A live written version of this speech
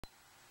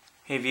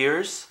Hey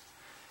viewers,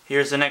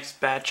 here's the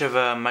next batch of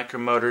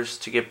micromotors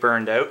to get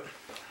burned out.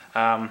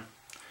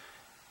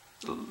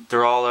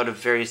 They're all out of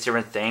various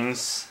different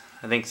things.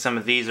 I think some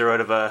of these are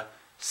out of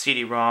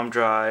CD-ROM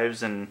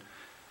drives and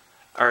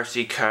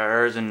RC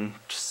cars and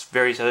just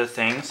various other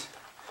things.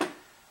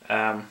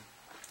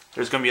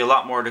 There's going to be a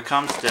lot more to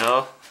come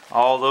still.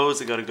 All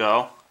those are going to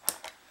go.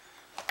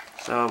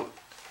 So,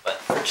 but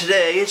for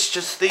today it's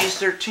just these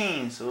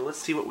 13, so let's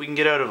see what we can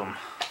get out of them.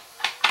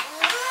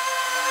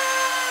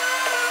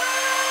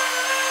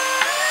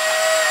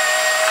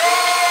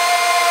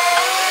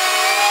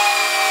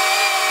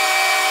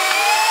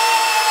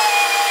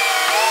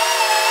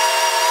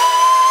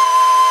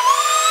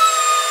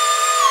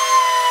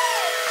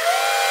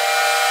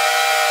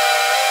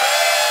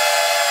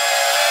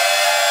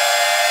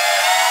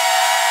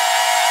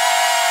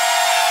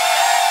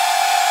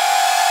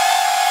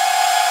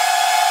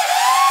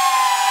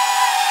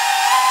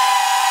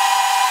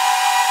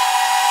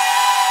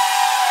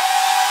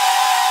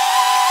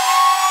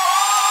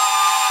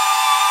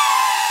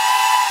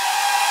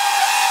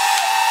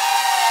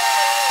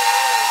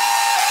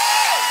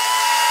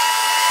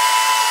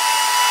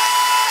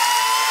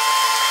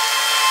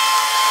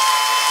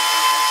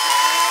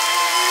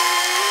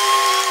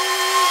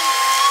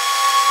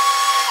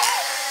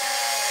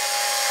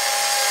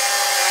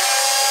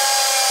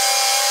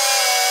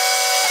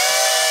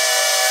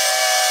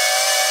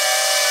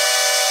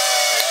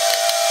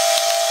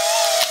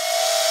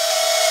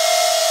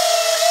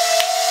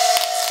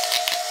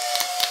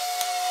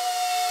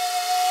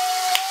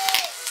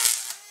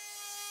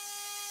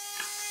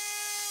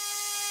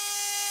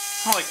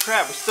 Holy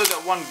crap, we still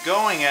got one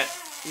going at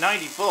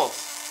 90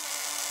 volts.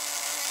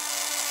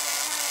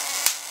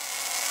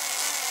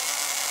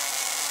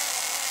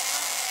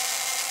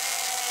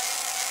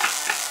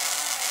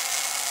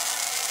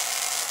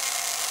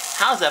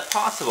 How is that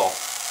possible?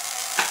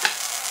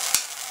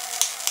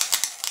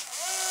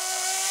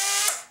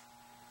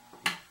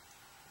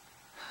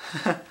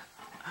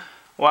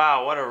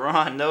 Wow, what a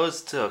run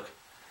those took.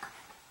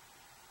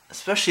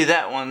 Especially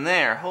that one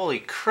there. Holy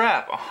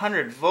crap,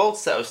 100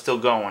 volts that was still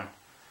going.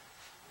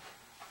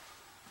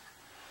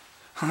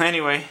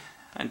 Anyway,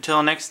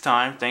 until next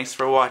time, thanks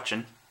for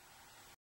watching.